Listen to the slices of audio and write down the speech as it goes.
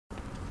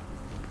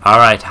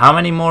Alright, how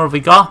many more have we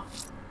got?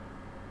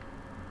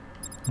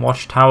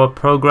 Watchtower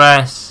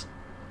progress.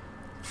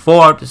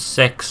 4 out of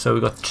 6, so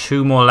we've got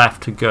 2 more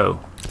left to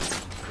go.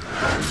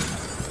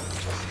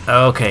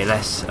 Okay,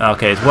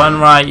 okay, it's one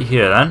right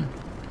here then.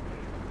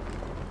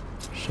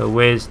 So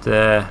where's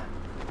the...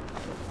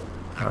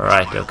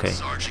 Alright, okay.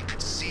 It's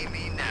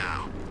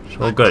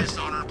all good.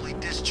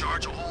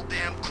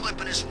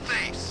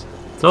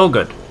 It's all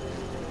good.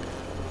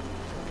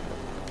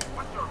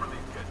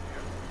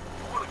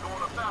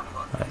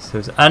 Right, so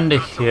it's under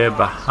here,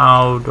 but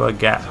how do I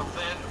get...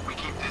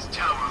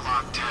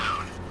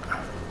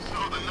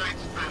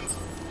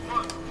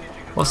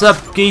 What's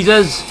up,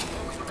 geezers?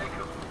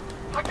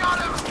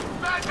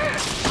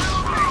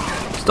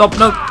 Stop,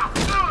 no!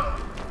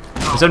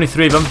 There's only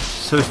 3 of them,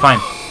 so it's fine.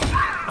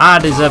 Ah,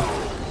 there's a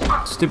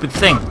stupid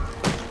thing.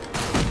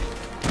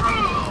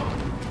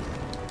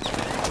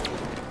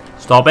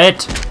 Stop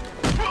it!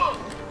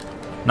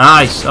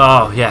 Nice!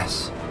 Oh,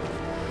 yes.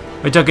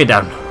 We took it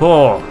down.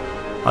 Oh,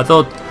 I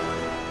thought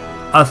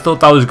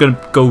that was going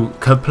to go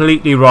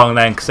completely wrong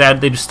then, because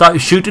they just started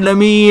shooting at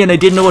me and I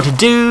didn't know what to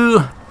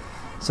do.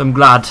 So I'm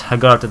glad I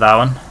got out of that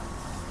one.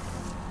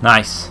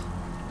 Nice.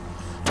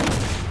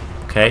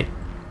 Okay.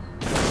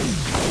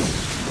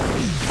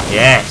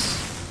 Yes.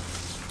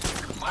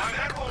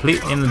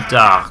 Completely in the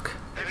dark.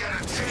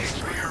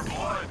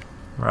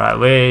 Right,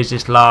 where is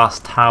this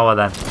last tower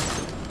then?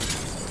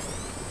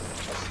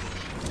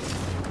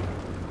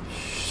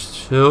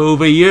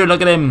 Over here,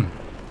 look at him.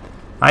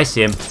 I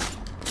see him.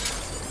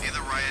 Leave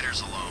the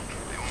rioters alone.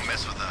 They won't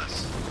mess with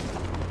us.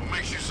 What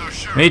makes you so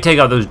sure? We need to take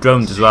out those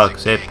drones as well,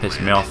 because they're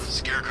pissing me off.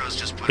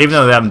 Even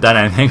though they haven't done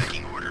anything.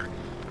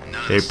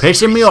 They're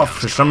pissing me off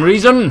for some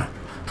reason.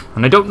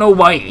 And I don't know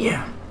why.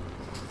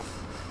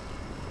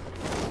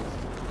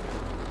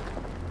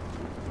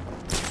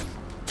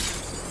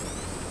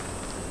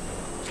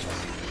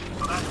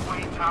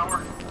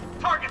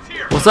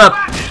 What's up?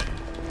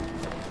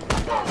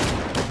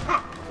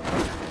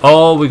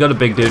 Oh, we got a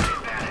big dude.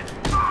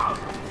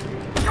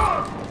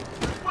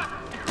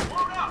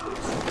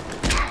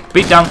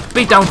 Beat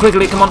down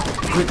quickly, come on.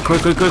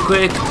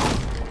 Quick.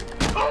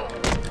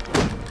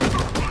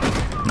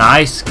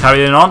 Nice,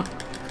 carrying on.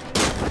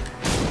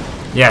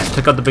 Yes,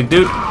 took out the big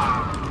dude.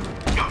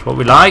 That's what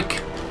we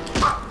like.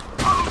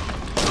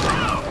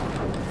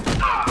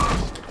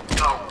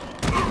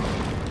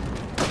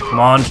 Come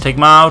on, just take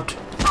him out.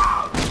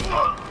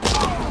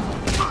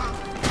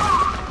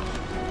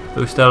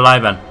 Who's still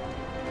alive then?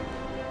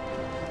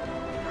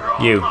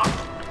 You.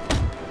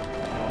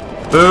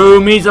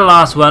 Boom, he's the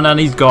last one and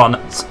he's gone.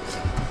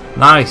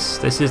 Nice,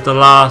 this is the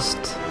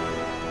last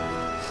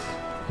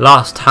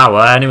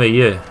tower. Anyway,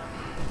 you.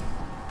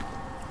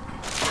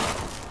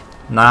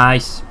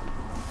 Nice.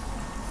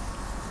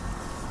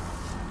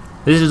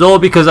 This is all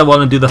because I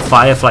want to do the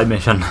Firefly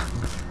mission.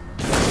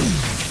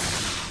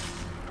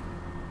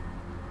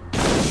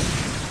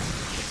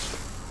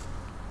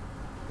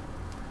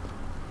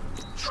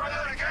 Try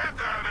that again,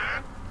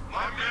 man.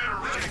 My men are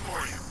ready for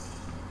you.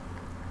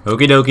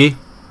 Okie dokie.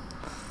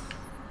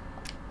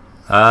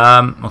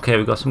 Okay,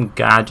 we've got some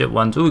gadget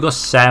ones. Oh, we've got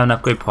 7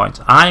 upgrade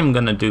points. I'm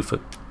gonna do for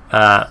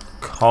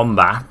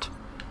combat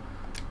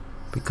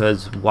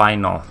because why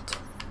not?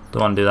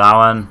 Don't want to do that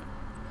one.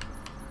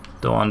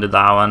 Don't want to do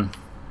that one.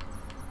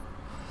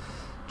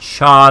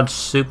 Charge,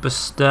 super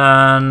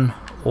stun,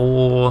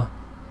 or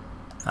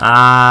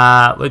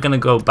we're gonna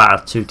go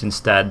battle suit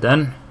instead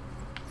then.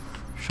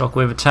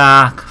 Shockwave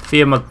attack,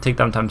 fear mode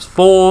takedown times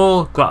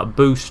 4, got a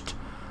boost.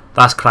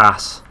 That's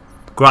class.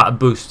 Got a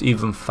boost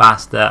even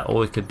faster,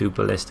 or we could do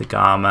ballistic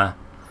armor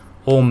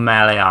or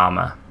melee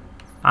armor.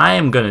 I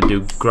am gonna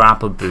do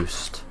grapple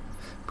boost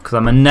because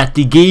I'm a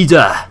nutty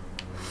geezer.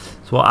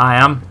 That's what I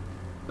am.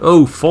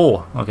 Oh,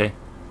 4. Okay,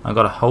 I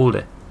gotta hold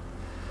it.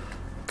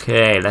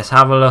 Okay, let's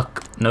have a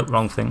look. Nope,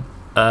 wrong thing.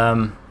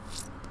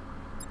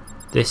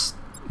 This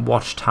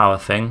watchtower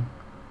thing.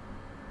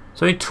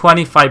 It's only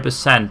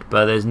 25%,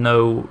 but there's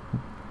no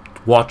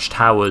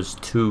watchtowers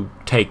to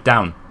take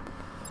down.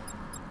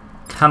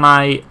 Can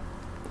I?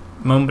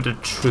 Moment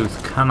of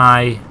truth. Can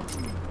I?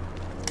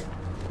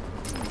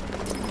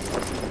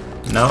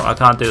 No, I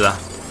can't do that.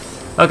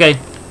 Okay.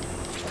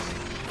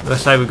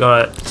 Looks like we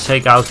gotta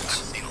take out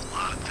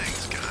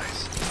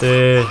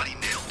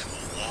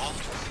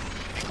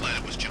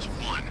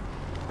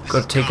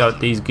gotta take out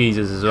these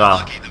geezers as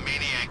well.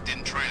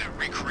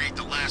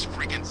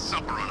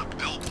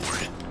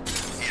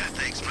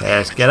 Okay,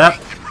 let's get up.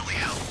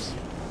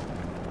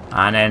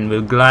 And then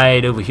we'll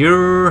glide over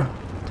here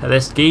to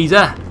this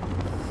geezer.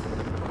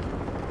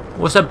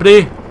 What's up,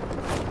 buddy?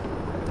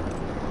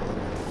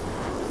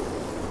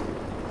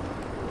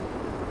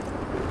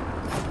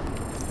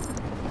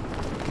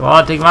 Come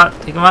on, take him out,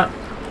 take him out.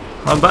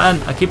 Wrong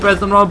button. I keep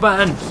pressing the wrong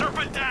button.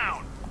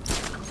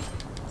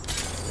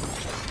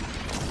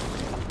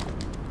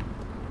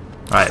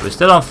 Right, we're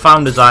still on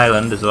Founders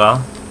Island as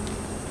well.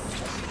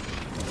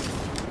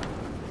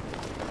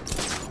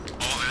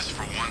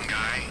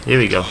 Here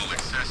we go.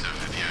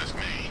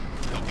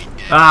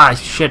 Ah,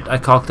 shit, I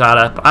cocked that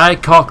up. I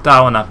cocked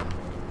that one up.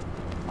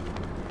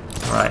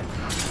 Right.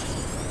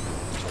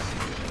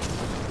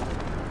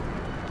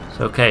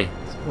 It's okay.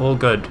 It's all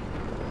good.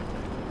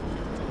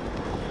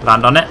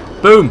 Land on it.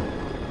 Boom!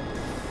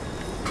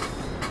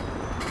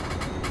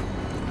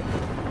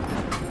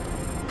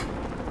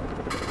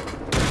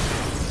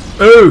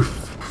 Oof!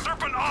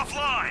 Serpent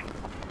offline!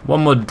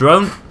 One more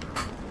drone.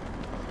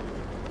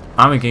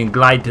 And we can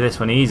glide to this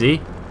one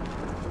easy.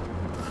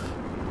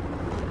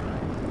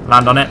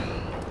 Land on it.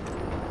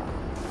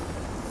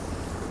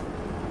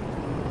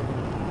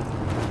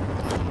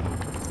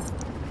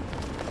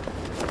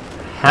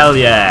 Hell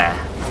yeah!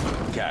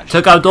 Cash.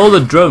 Took out all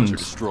the Are drones.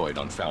 destroyed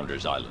on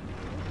Founders Island.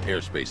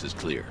 Airspace is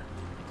clear.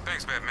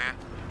 Thanks, Batman.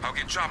 I'll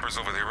get choppers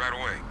over there right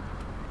away.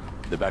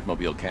 The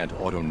Batmobile can't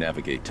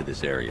auto-navigate to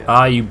this area.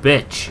 Ah, you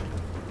bitch.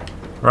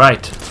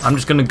 Right, I'm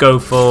just gonna go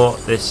for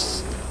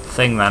this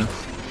thing then.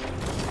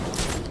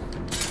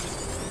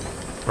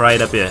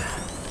 Right up here.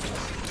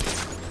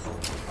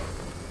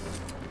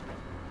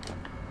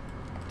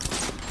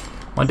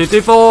 One, two,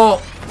 three,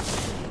 four.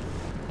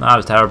 That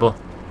was terrible.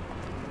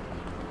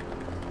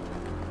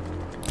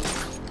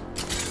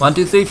 1,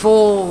 2, 3,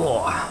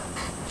 4.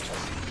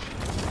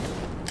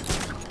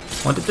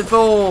 1, 2, 3,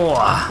 4.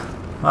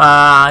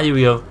 Ah, here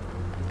we go.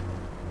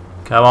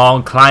 Come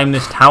on, climb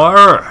this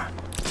tower.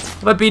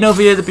 Have I been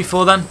over here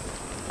before then?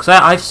 Because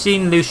I've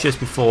seen Lucius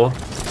before.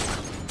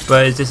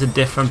 But is this a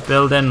different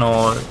building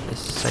or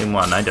it's the same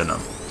one? I don't know.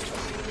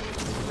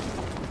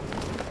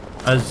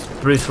 Has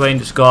Bruce Wayne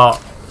just got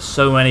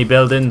so many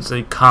buildings that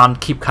he can't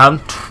keep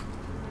count?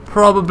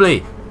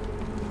 Probably.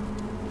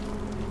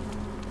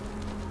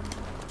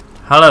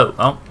 Hello.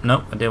 Oh,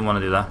 no, I didn't want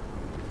to do that.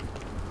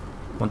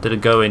 Wanted to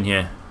go in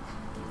here.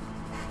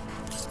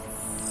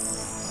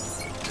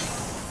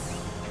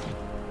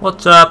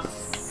 What's up?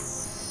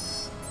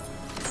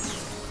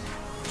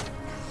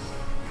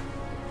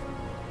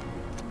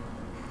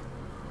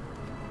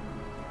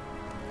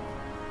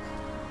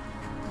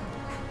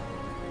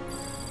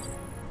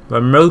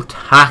 Remote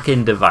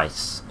hacking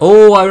device.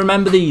 Oh, I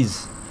remember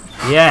these.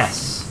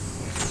 Yes.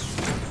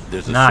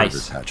 There's a Nice.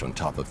 service hatch on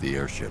top of the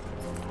airship.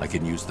 I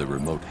can use the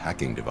remote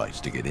hacking device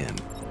to get in.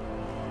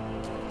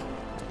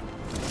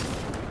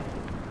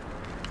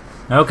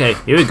 Okay,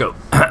 here we go.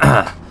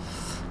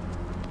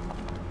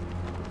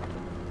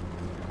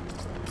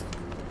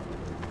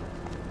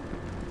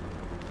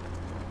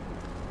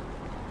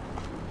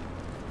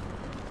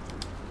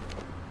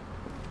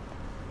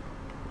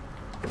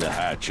 The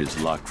hatch is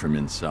locked from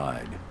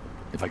inside.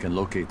 If I can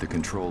locate the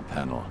control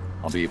panel,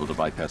 I'll be able to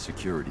bypass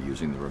security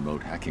using the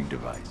remote hacking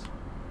device.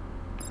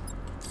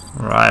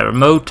 Right,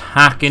 remote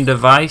hacking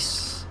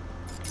device.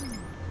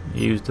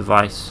 Use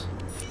device.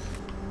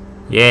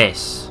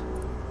 Yes.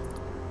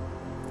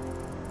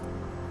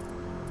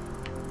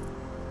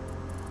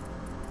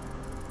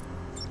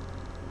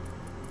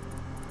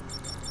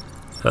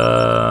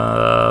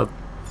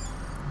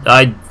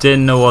 I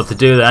didn't know what to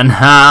do then.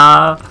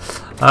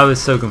 I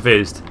was so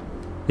confused.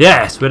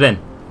 Yes, we're in.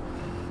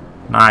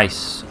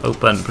 Nice.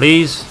 Open,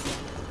 please.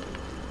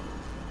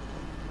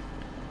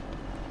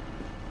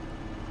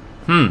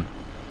 Does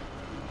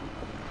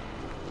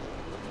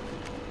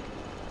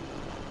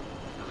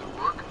it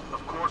work?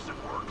 Of course it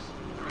works.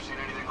 Ever seen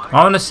anything like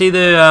I want to see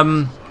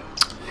the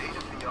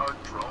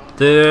state-of-the-art drone?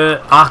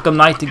 the Arkham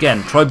Knight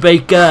again. Troy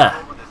Baker.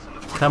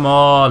 Come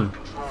on.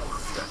 Controller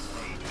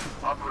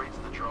that's operates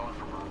the drone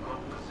from a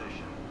remote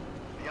position.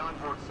 The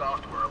onboard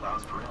software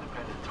allows for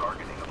independent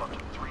targeting of up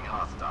to 3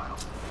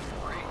 hostiles.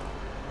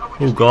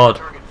 3? Oh God.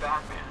 Target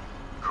Batman.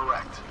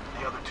 Correct.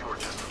 The other 2 are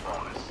just a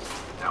bonus.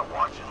 Now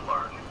watch and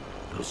learn.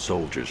 Those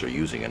soldiers are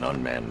using an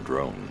unmanned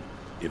drone.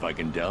 If I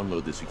can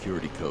download the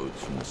security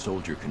codes from the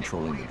soldier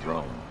controlling the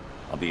drone,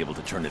 I'll be able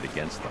to turn it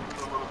against them.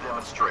 Do a little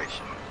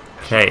demonstration.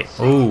 As Okay. you can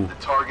see, Ooh. The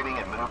targeting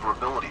and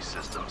maneuverability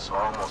systems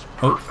are almost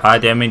Oh, perfect. I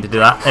didn't mean to do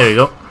that. There we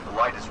go. The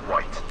light is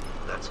white.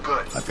 That's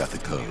good. I've got the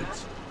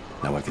codes.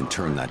 Now I can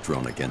turn that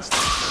drone against them.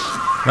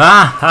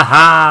 Ah ha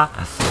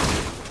ha.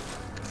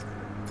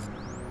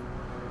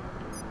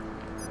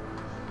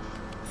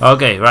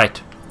 Okay,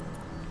 right.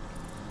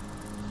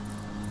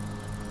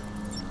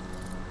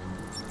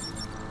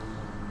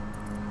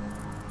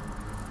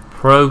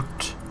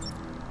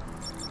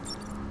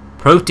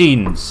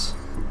 Proteins.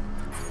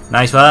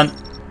 Nice one.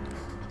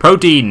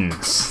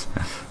 Proteins.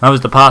 That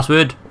was the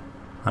password.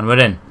 And we're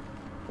in.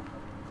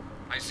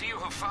 I see you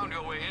have found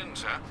your way in,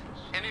 sir.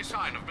 Any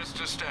sign of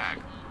Mr. Stagg?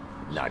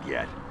 Not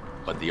yet.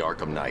 But the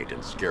Arkham Knight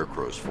and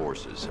Scarecrow's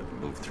forces have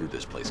moved through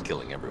this place,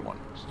 killing everyone.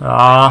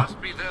 Ah.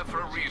 Must be there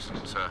for a reason,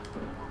 sir.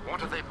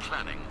 What are they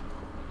planning?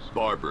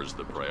 Barbara's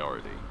the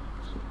priority.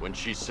 When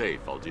she's safe,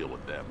 I'll deal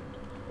with them.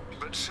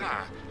 But, sir,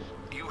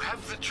 you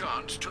have the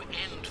chance to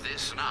end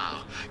this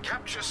now.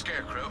 Capture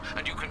Scarecrow,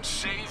 and you can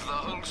save the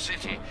whole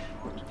city.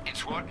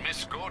 It's what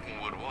Miss Gordon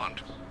would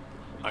want.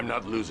 I'm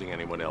not losing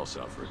anyone else,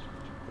 Alfred.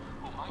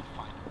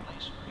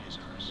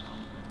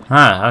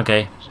 Ah,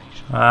 okay.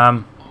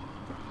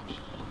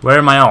 Where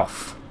am I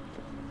off?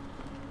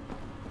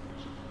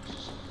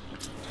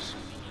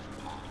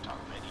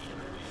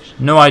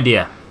 No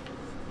idea.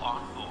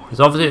 There's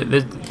obviously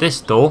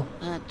this door.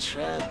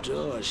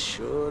 trapdoor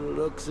sure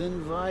looks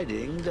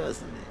inviting,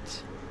 doesn't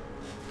it?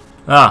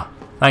 Ah,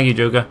 thank you,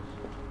 Joker.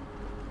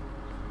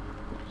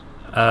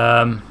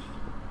 But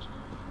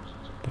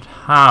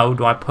how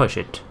do I push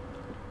it?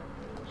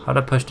 How do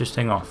I push this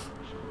thing off?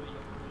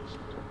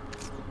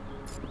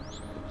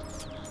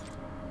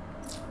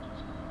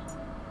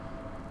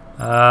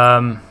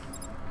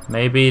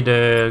 Maybe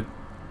the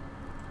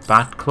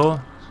bat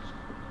claw?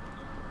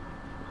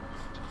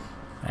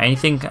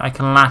 Anything I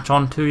can latch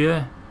onto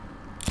here?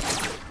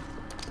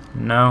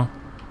 No.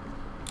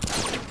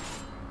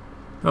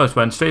 Oh, it's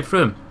went straight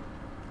through him.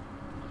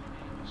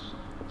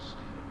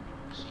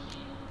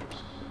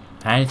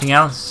 Anything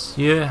else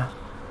here?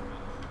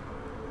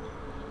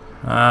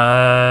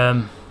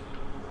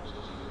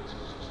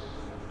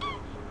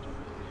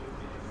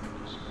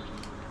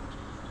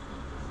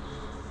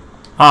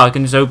 Oh, I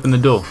can just open the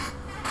door.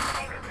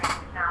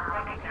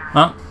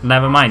 Oh,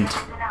 never mind.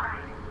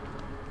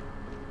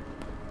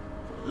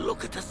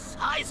 Look at the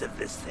size of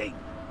this thing.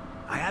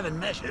 I haven't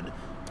measured,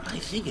 but I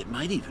think it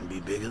might even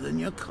be bigger than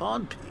your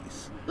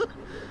codpiece.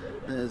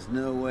 There's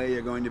no way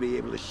you're going to be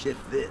able to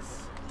shift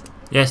this.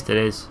 Yes, there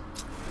is.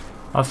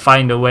 I'll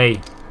find a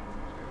way.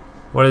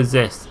 What is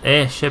this?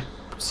 Airship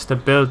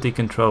stability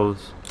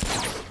controls.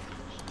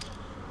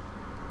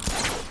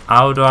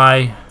 How do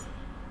I...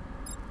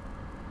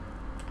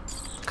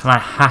 Can I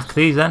hack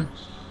these then?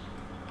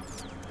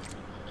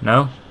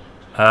 No?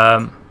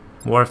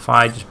 What if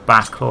I just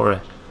backclaw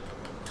it?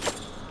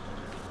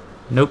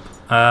 Nope.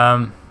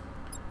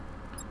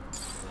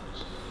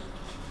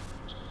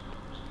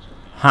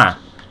 Huh.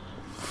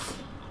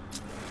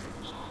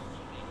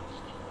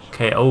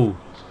 Okay, oh.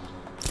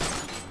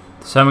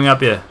 Something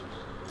up here.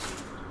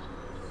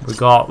 We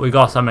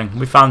got something.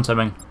 We found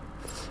something.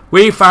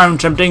 We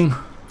found something.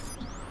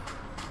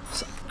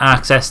 Let's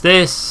access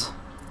this.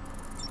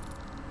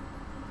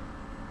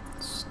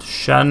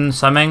 Shun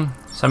something.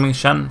 Something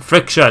shun.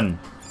 Friction.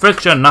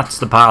 Friction, that's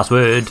the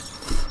password.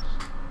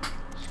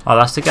 Oh,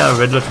 that's to get a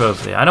Riddler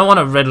trophy. I don't want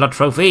a Riddler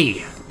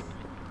trophy.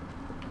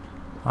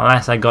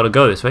 Unless I gotta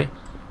go this way.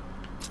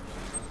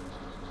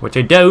 Which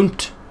I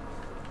don't.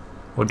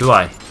 Or do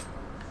I?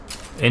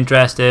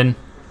 Interesting.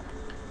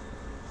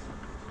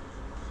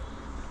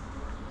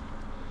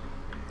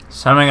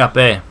 Something up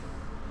there.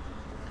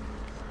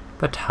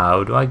 But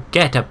how do I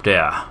get up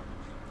there?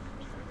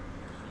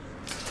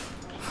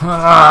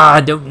 Ah,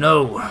 I don't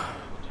know.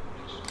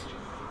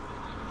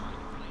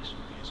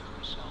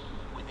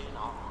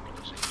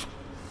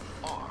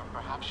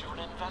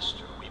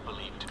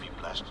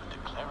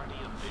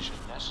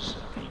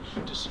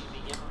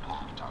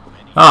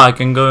 Ah, I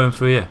can go in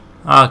through here.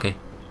 Ah, okay.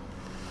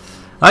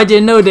 I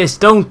didn't know this.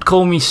 Don't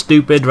call me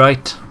stupid,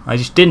 right? I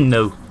just didn't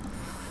know.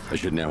 I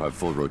should now have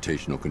full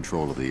rotational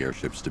control of the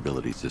airship's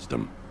stability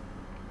system.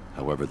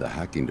 However, the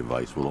hacking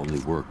device will only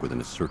work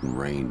within a certain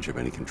range of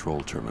any control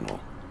terminal.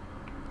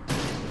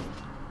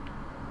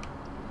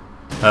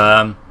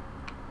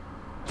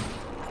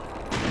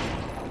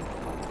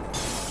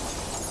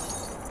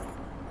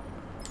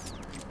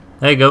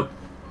 There you go.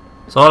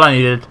 That's all I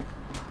needed.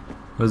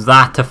 Was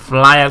that to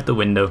fly out the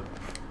window.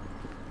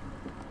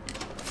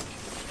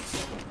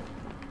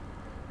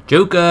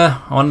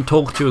 Joker, I want to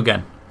talk to you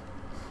again.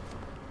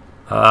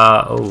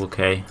 Oh,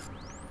 okay.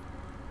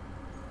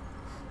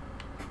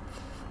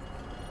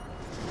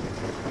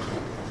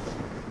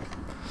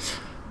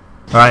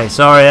 Right,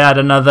 sorry, I had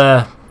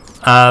another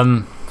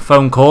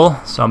phone call,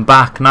 so I'm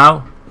back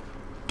now,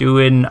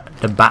 doing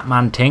the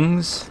Batman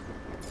things.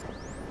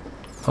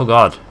 Oh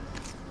God.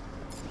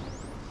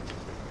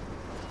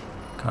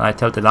 Can I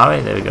tilt it that way?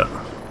 There we go.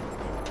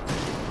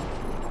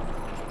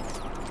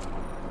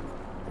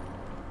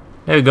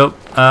 There we go.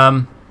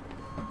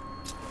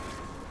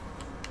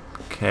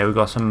 Okay, we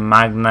got some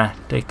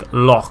magnetic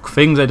lock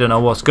things. I don't know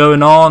what's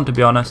going on, to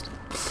be honest.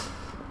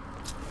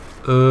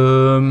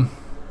 Okay,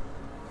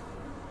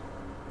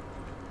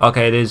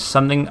 there's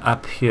something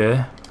up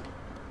here.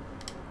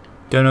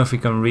 Don't know if we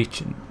can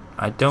reach it.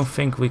 I don't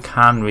think we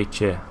can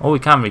reach it. Oh, we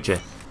can reach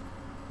it.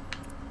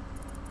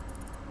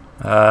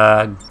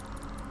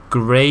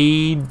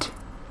 Grade.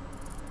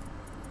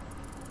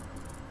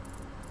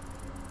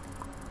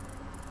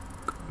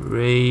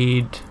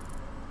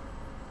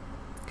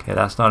 Okay,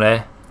 that's not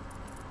it.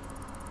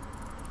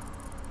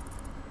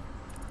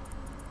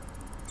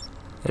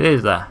 It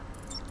is there.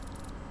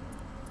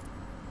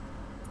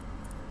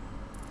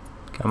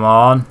 Come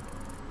on.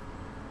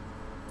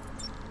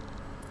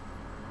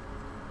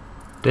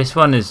 This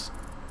one is...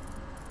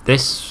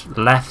 This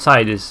left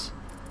side is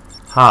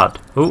hard.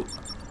 Oh.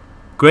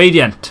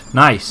 Gradient.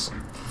 Nice.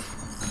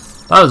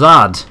 That was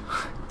hard.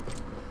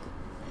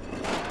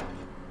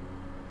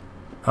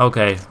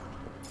 Okay.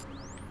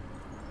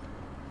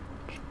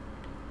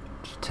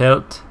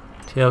 Tilt.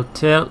 Tilt.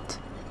 Tilt.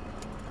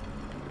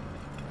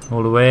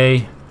 All the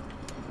way.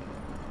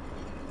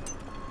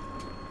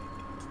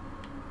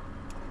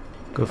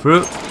 Go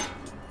through.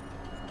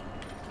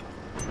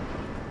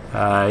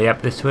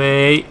 Yep, this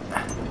way.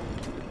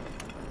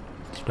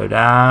 Slow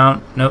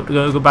down. No,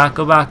 go back,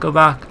 go back, go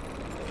back.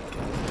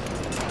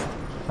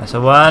 That's a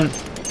one.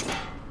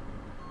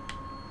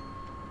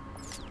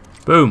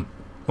 Boom.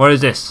 What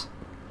is this?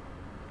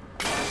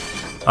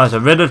 Oh, it's a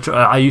Riddler trophy.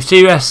 Are you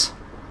serious?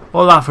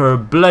 All that for a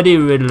bloody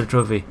Riddler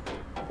trophy.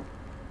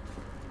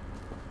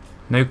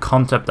 No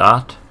concept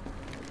art.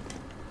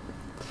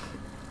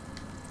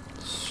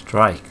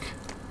 Strike.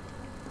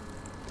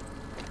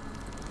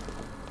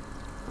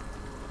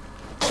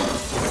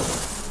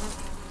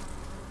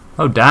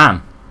 Oh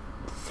damn.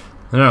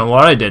 I don't know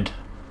what I did.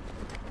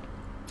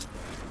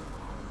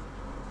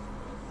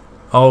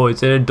 Oh,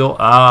 is it a door?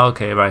 Ah,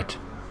 okay, right.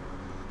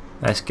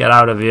 Let's get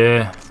out of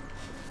here.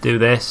 Do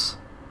this.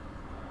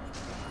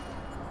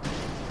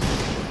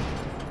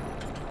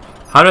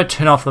 How do I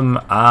turn off them?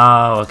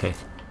 Ah, okay.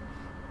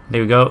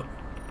 There we go.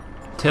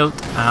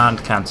 Tilt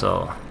and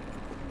cancel.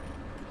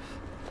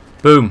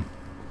 Boom.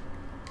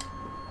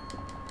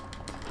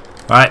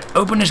 Right,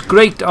 open this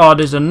crate. Oh,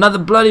 there's another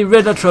bloody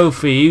Riddler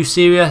trophy. Are you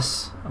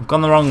serious? I've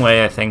gone the wrong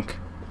way, I think.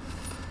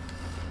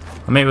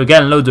 I mean, we're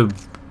getting loads of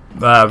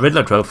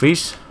Riddler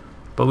trophies,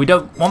 but we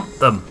don't want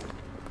them.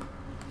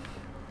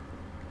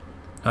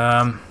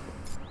 I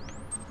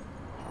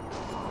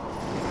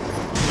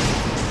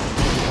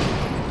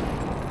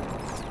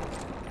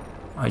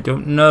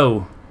don't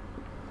know.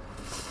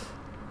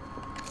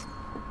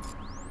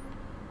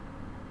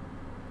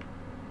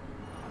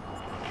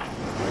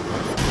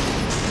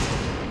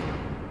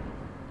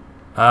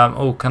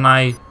 Oh, can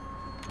I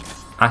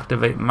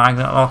activate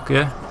magnet lock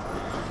here?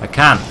 I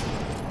can.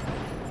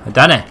 I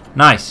done it.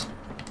 Nice.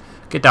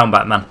 Get down,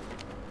 Batman.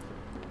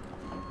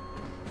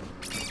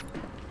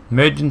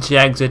 Emergency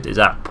exit is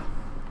up.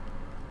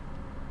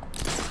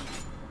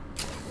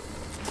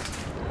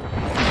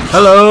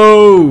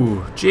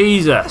 Hello!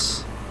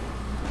 Jesus!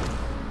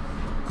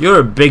 You're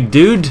a big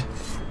dude.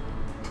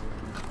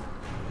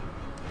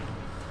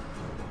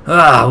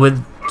 Ah,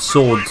 with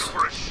swords.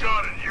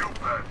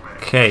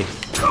 Okay.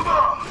 Come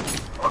on!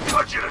 I'll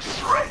cut you to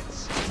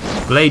shreds!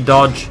 Blade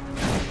dodge.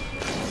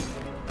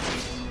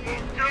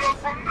 Get up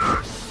from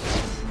this!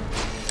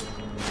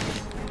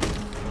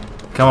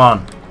 Come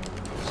on.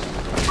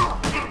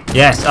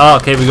 Yes. Oh,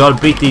 okay, we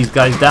gotta beat these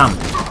guys down.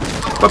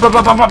 Bam, bam,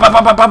 bam, bam,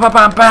 bam, bam, bam,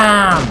 bam,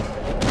 bam.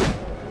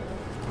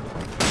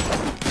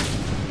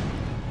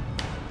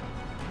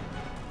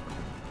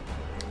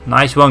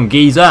 Nice one,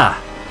 geezer.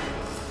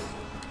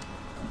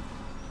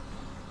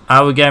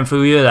 How are we getting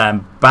through here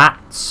then?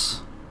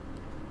 Bats.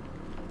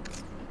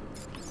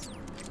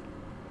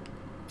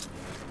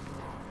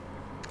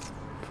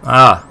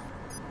 Ah.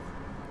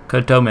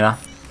 Could have told me that.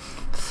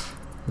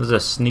 This is a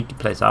sneaky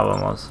place that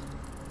one was.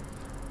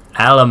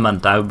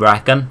 Element, I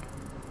reckon.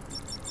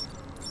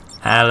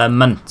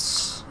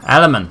 Elements.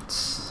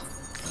 Elements.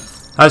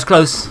 That was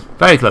close.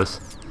 Very close.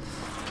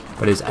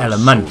 But it's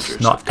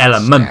element, not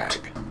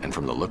element. And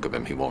from the look of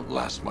him, he won't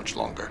last much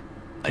longer.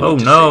 Oh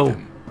no.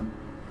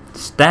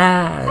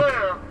 Stag.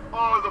 Where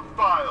are the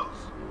files?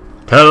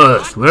 Tell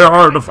us, where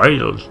are the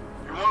files?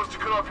 You want us to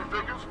cut off your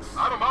fingers?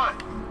 I don't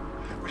mind.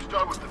 We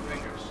start with the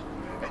fingers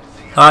and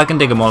see Oh, I can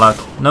dig them all out.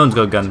 No one's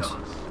got guns.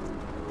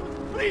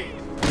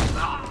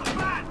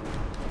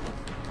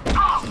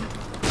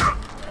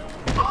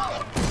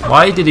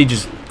 Why did he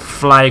just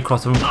fly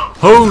across the room?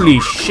 Holy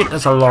shit,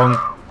 that's a long...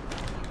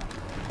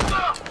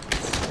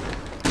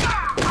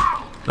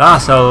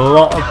 That's a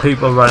lot of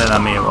people running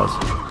at me, it was.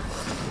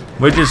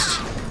 We're just...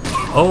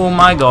 Oh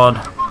my god.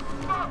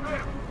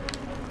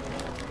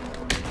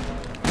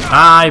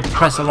 I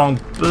press the wrong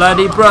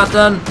bloody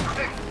button.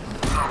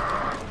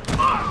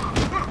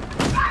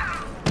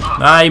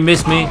 Ah, he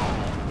missed me.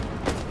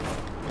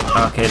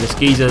 Okay, this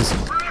geezer's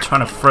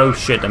trying to throw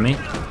shit at me.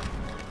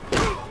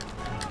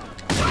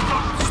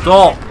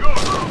 Stop!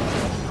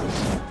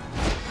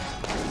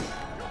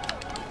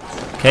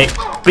 Okay,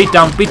 beat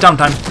down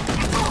time.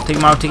 Take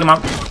him out, take him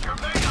out.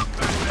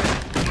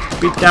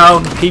 Beat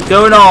down, keep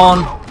going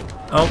on.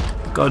 Oh,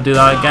 gotta do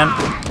that again.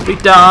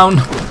 Beat down.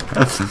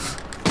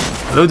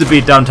 Loads of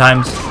beat down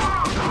times.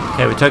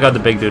 Okay, we took out the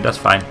big dude, that's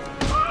fine.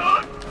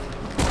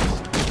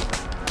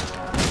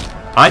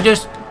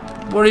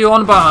 What are you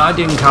on about? I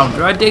didn't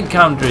counter. I did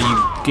counter,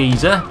 you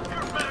geezer.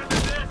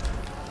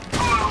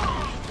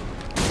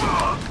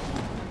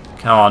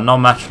 Come on, not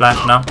much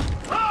left now.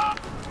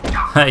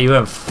 You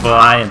went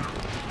flying.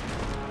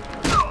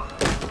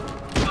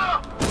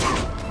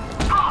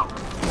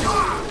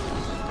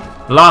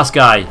 Last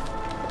guy.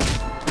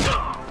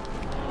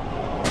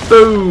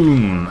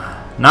 Boom.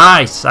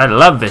 Nice. I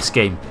love this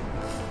game.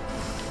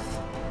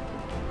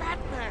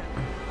 Batman!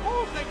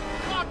 Oh, thank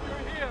God you're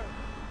here!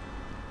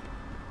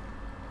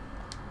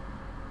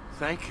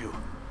 Thank you.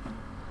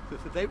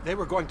 They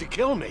were going to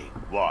kill me.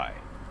 Why?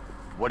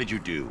 What did you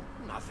do?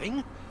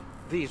 Nothing.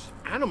 These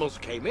animals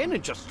came in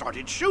and just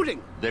started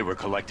shooting. They were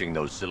collecting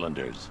those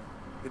cylinders.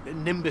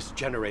 Nimbus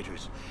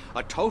generators.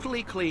 A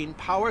totally clean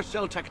power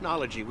cell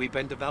technology we've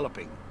been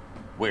developing.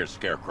 Where's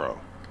Scarecrow?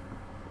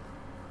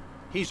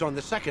 He's on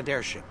the second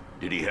airship.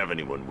 Did he have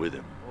anyone with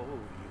him? Oh,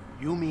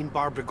 you mean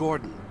Barbara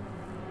Gordon?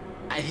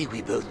 I think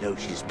we both know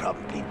she's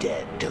probably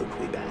dead, don't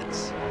we,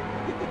 Bats?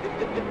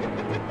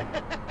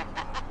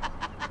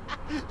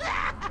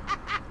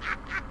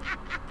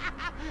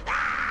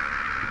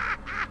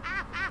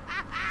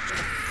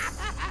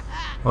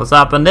 What's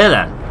happened there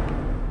then?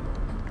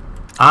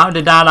 How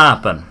did that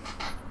happen?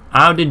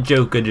 How did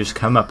Joker just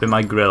come up in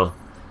my grill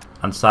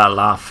and start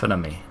laughing at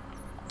me?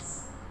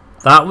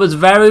 That was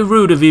very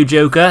rude of you,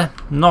 Joker.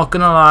 Not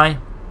gonna lie.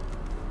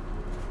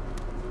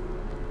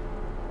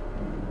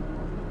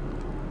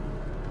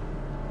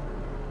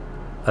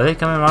 Are they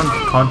coming around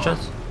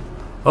conscious?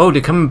 Oh,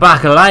 they're coming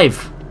back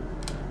alive.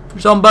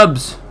 Who's on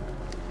Bubs?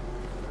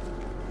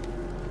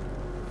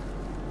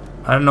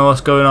 I don't know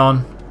what's going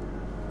on.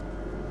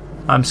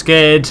 I'm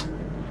scared.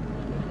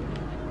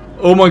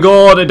 Oh my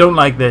god, I don't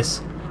like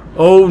this.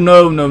 Oh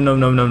no, no, no,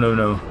 no, no, no,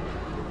 no.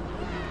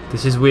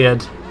 This is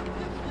weird.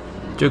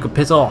 Joker,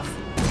 piss off.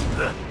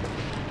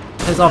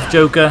 Piss off,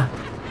 Joker.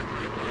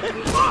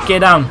 Get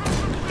down.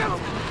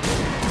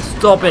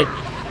 Stop it.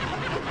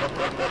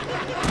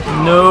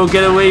 No,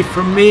 get away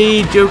from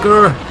me,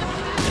 Joker.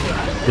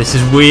 This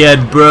is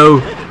weird, bro.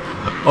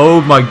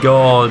 Oh my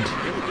god.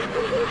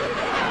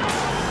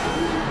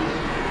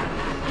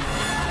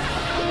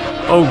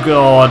 Oh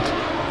god.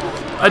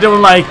 I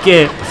don't like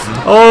it.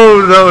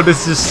 Oh no,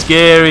 this is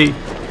scary.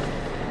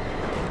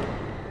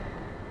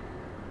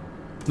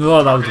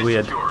 Oh, that was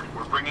weird. Secured.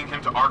 We're bringing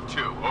him to Arc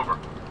 2. Over.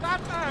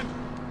 Batman!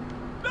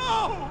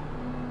 No!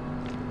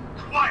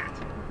 Quiet!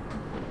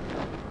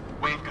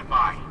 Wave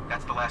goodbye.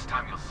 That's the last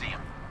time you'll see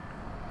him.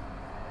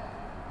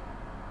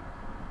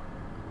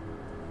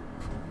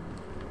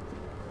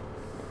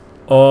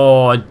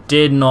 Oh, I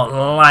did not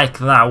like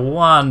that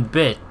one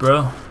bit,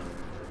 bro.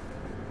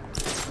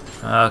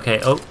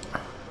 Okay, oh.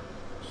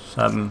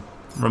 Some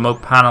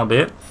remote panel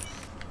bit.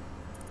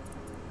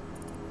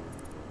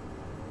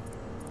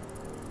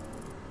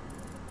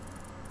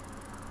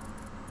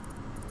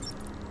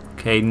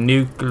 Okay,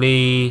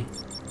 nucleic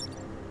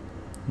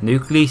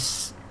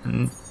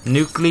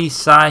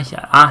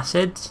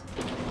acids?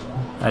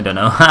 I don't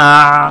know.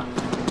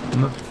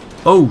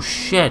 Oh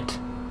shit.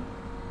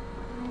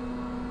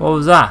 What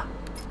was that?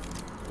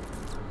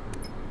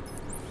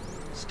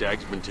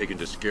 Stag's been taken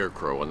to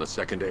Scarecrow on the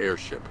second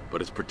airship,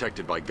 but it's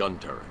protected by gun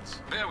turrets.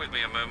 Bear with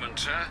me a moment,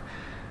 sir.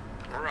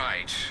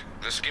 Right.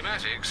 The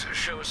schematics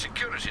show a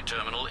security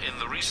terminal in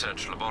the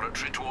research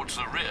laboratory towards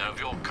the rear of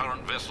your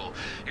current vessel.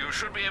 You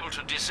should be able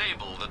to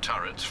disable the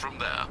turrets from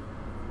there.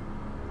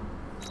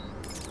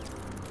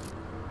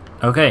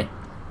 Okay.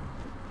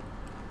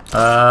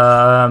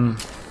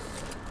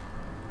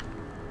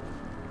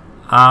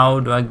 How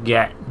do I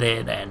get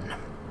there then?